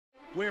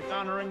We're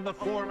honoring the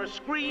former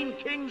screen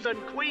kings and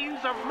queens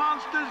of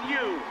Monsters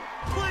U.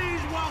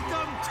 Please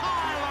welcome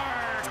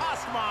Tylor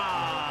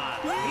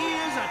Tuskmon. He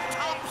is a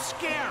top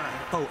scarer.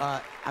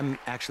 Oh, I'm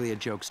actually a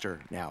jokester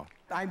now.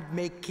 I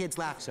make kids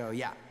laugh, so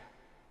yeah.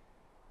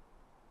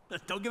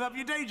 Don't give up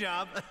your day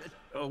job.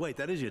 Oh, wait,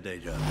 that is your day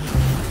job.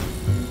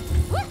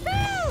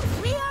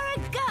 Woohoo! We are a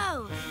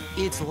go!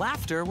 It's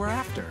laughter we're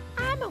after.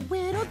 I'm a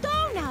little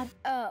donut.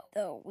 Oh,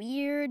 the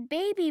weird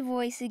baby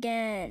voice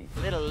again.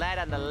 Little light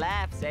on the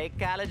laughs, eh,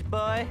 college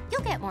boy?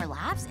 You'll get more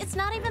laughs. It's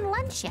not even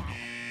lunch yet.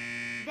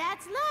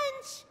 That's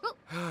lunch.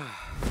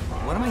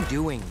 What am I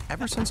doing?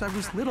 Ever since I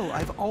was little,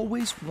 I've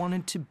always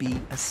wanted to be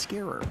a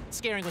scarer.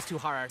 Scaring was too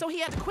hard, so he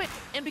had to quit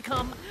and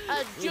become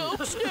a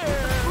jokester.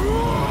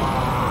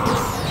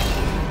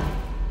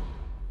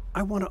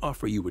 I want to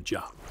offer you a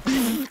job.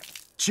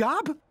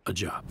 Job? A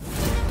job.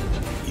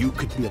 You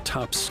could be a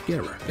top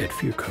scarer at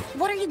Fearco.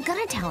 What are you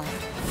gonna tell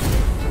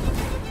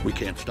him? We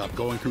can't stop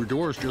going through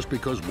doors just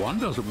because one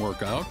doesn't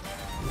work out.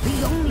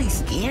 The only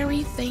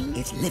scary thing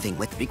is living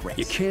with regrets.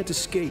 You can't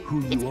escape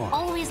who you are.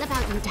 Always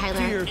about you,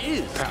 Tylor. Fear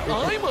is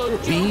power. I'm a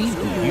Be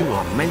who you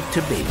are meant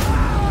to be.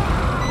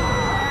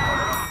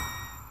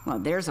 Well,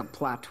 there's a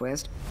plot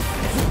twist.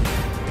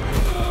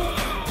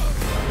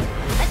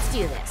 Let's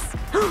do this.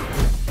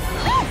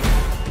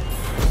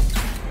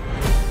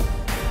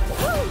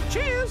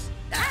 Cheers!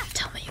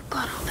 Tell me you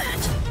got all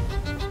that.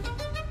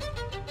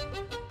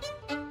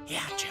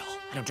 Yeah, Jill.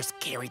 I don't just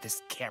carry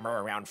this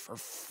camera around for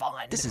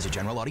fun. This is a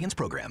general audience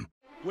program.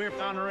 We're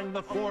honoring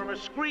the former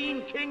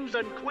screen kings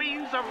and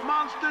queens of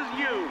Monsters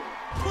U.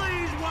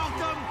 Please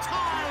welcome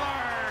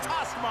Tylor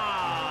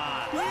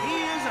Tuskmon.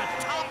 He is a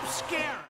top scarer.